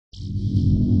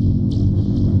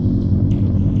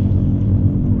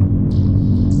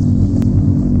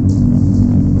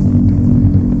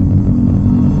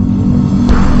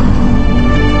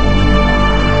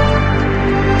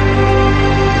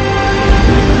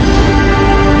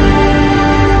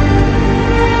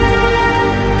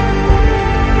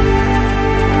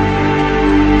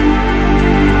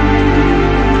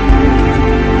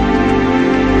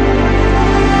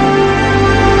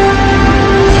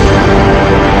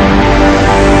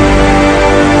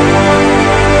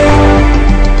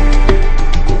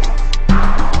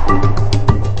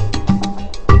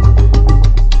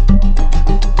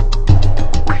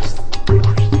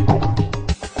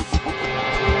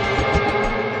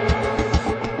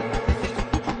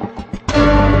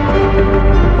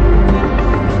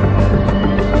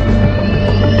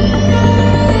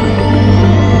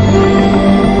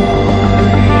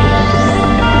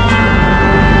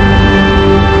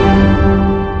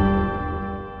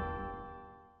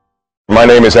My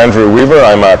name is Andrew Weaver.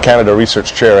 I'm a Canada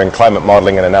Research Chair in Climate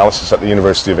Modelling and Analysis at the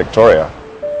University of Victoria.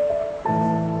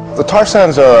 The tar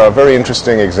sands are a very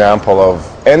interesting example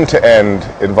of end-to-end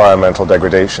environmental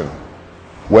degradation,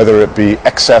 whether it be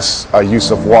excess use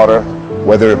of water,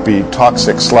 whether it be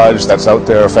toxic sludge that's out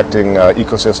there affecting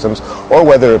ecosystems, or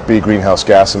whether it be greenhouse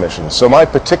gas emissions. So my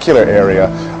particular area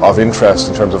of interest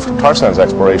in terms of tar sands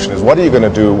exploration is what are you going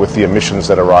to do with the emissions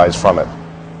that arise from it?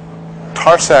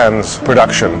 Tar sands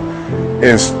production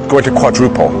is going to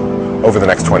quadruple over the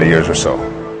next 20 years or so.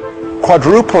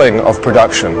 Quadrupling of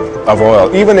production of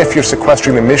oil, even if you're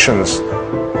sequestering emissions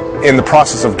in the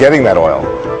process of getting that oil,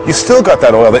 you still got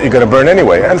that oil that you're going to burn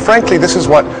anyway. And frankly, this is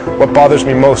what bothers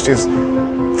me most is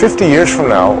 50 years from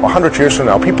now, 100 years from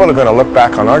now, people are going to look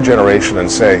back on our generation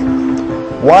and say,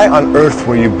 why on earth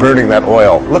were you burning that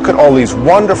oil? Look at all these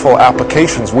wonderful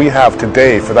applications we have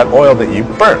today for that oil that you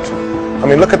burnt. I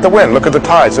mean, look at the wind, look at the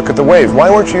tides, look at the waves. Why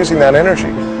weren't you using that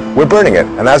energy? We're burning it,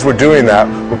 and as we're doing that,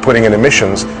 we're putting in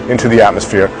emissions into the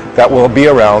atmosphere that will be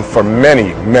around for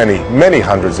many, many, many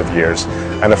hundreds of years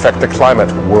and affect the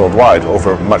climate worldwide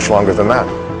over much longer than that.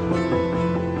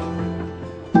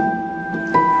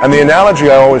 And the analogy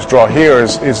I always draw here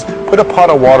is put a pot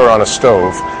of water on a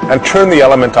stove and turn the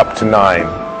element up to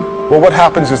 9. Well, what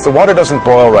happens is the water doesn't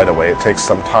boil right away. It takes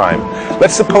some time.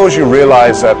 Let's suppose you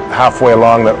realize that halfway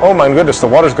along that, oh my goodness, the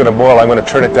water's going to boil. I'm going to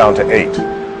turn it down to 8.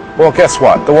 Well, guess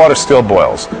what? The water still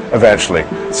boils eventually.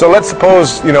 So let's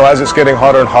suppose, as it's getting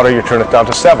hotter and hotter, you turn it down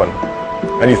to 7.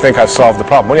 And you think, I've solved the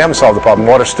problem. Well, you haven't solved the problem.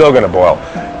 Water's still going to boil.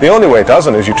 The only way it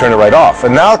doesn't is you turn it right off.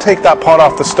 And now take that pot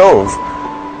off the stove.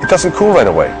 It doesn't cool right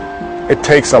away. It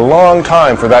takes a long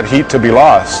time for that heat to be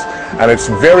lost. And it's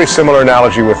a very similar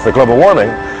analogy with the global warming,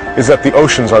 is that the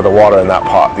oceans are the water in that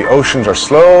pot. The oceans are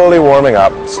slowly warming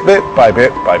up, bit by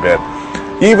bit by bit.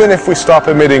 Even if we stop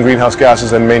emitting greenhouse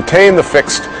gases and maintain the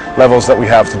fixed levels that we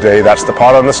have today, that's the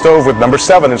pot on the stove with number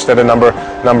 7 instead of number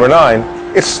 9,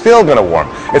 it's still going to warm.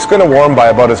 It's going to warm by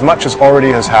about as much as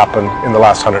already has happened in the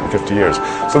last 150 years.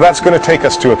 So that's going to take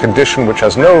us to a condition which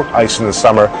has no ice in the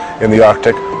summer in the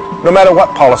Arctic, no matter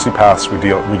what policy paths we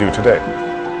do today.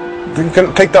 You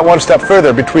can take that one step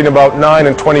further. Between about 9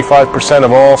 and 25%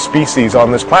 of all species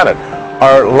on this planet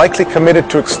are likely committed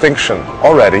to extinction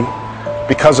already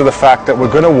because of the fact that we're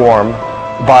going to warm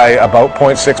by about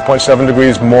 0.6, 0.7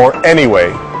 degrees more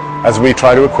anyway as we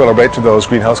try to equilibrate to those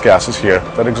greenhouse gases here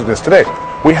that exist today.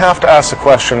 We have to ask the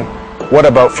question, what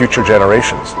about future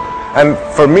generations? And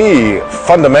for me,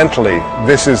 fundamentally,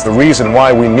 this is the reason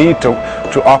why we need to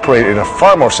operate in a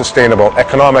far more sustainable,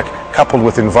 economic, coupled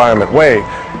with environment way,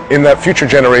 in that future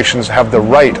generations have the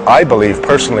right, I believe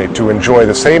personally, to enjoy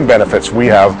the same benefits we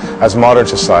have as modern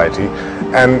society,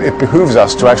 and it behooves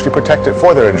us to actually protect it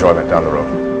for their enjoyment down the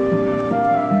road.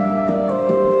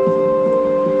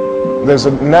 There's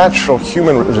a natural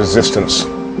human resistance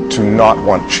to not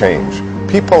want change.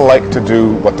 People like to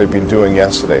do what they've been doing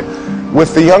yesterday.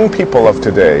 With the young people of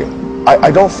today,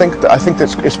 I think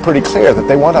that it's pretty clear that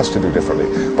they want us to do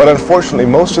differently. But unfortunately,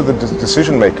 most of the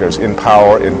decision makers in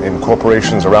power in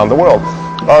corporations around the world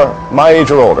are my age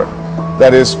or older.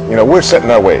 That is, we're set in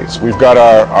our ways. We've got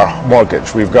our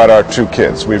mortgage, we've got our 2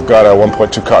 kids, we've got our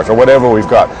 1.2 cars, or whatever we've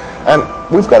got. And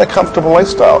we've got a comfortable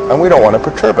lifestyle, and we don't want to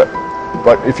perturb it.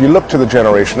 But if you look to the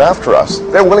generation after us,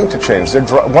 they're willing to change, they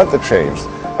want the change.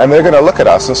 And they're going to look at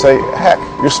us and say, heck,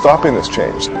 you're stopping this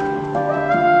change.